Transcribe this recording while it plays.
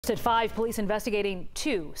At 5, police investigating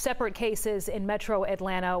 2 separate cases in metro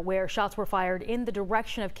Atlanta where shots were fired in the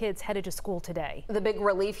direction of kids headed to school today. The big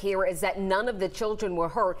relief here is that none of the children were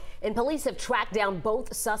hurt, and police have tracked down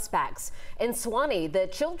both suspects. In Swanee, the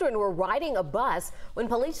children were riding a bus when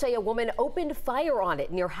police say a woman opened fire on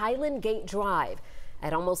it near Highland Gate Drive.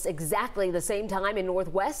 At almost exactly the same time in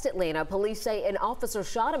northwest Atlanta, police say an officer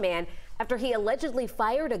shot a man after he allegedly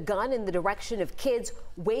fired a gun in the direction of kids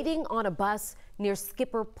waiting on a bus near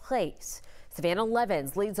Skipper Place. Savannah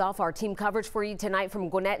Levins leads off our team coverage for you tonight from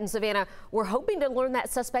Gwinnett and Savannah. We're hoping to learn that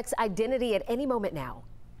suspect's identity at any moment now.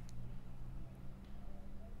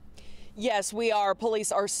 Yes, we are.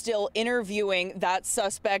 Police are still interviewing that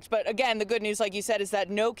suspect. But again, the good news, like you said, is that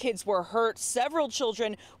no kids were hurt. Several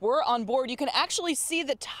children were on board. You can actually see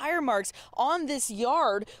the tire marks on this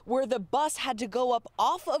yard where the bus had to go up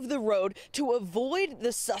off of the road to avoid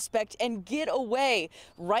the suspect and get away.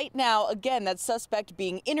 Right now, again, that suspect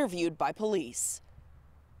being interviewed by police.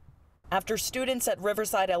 After students at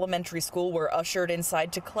Riverside Elementary School were ushered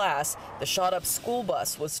inside to class, the shot-up school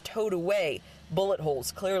bus was towed away. Bullet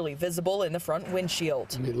holes clearly visible in the front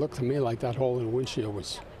windshield. It looked to me like that hole in the windshield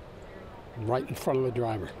was right in front of the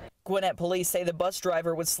driver. Gwinnett police say the bus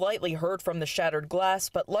driver was slightly hurt from the shattered glass,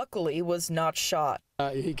 but luckily was not shot.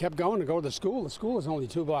 He kept going to go to the school. The school is only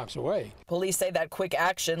 2 blocks away. Police say that quick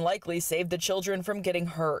action likely saved the children from getting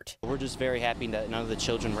hurt. We're just very happy that none of the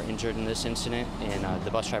children were injured in this incident, and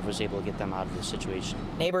the bus driver was able to get them out of the situation.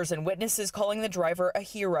 Neighbors and witnesses calling the driver a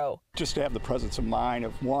hero. Just to have the presence of mind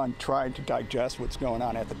of, 1, trying to digest what's going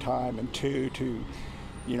on at the time, and 2, to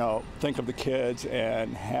think of the kids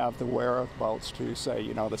and have the whereabouts to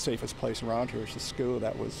say, the safest place around here is the school.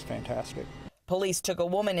 That was fantastic. Police took a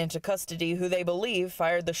woman into custody who they believe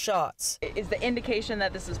fired the shots. Is the indication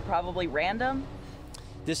that this is probably random?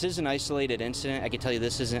 This is an isolated incident. I can tell you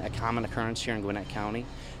this isn't a common occurrence here in Gwinnett County,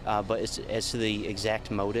 but as to the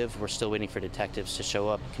exact motive, we're still waiting for detectives to show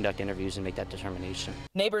up, conduct interviews, and make that determination.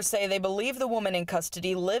 Neighbors say they believe the woman in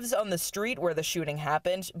custody lives on the street where the shooting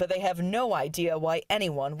happened, but they have no idea why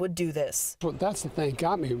anyone would do this. Well, that's the thing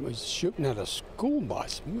got me, was shooting at a school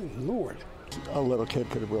bus. Lord. A little kid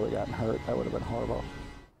could have really gotten hurt. That would have been horrible.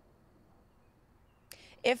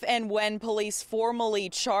 If and when police formally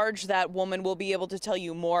charge that woman, we'll be able to tell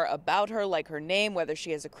you more about her, like her name, whether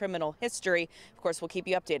she has a criminal history. Of course, we'll keep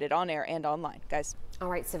you updated on air and online. Guys. All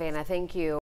right, Savannah, thank you.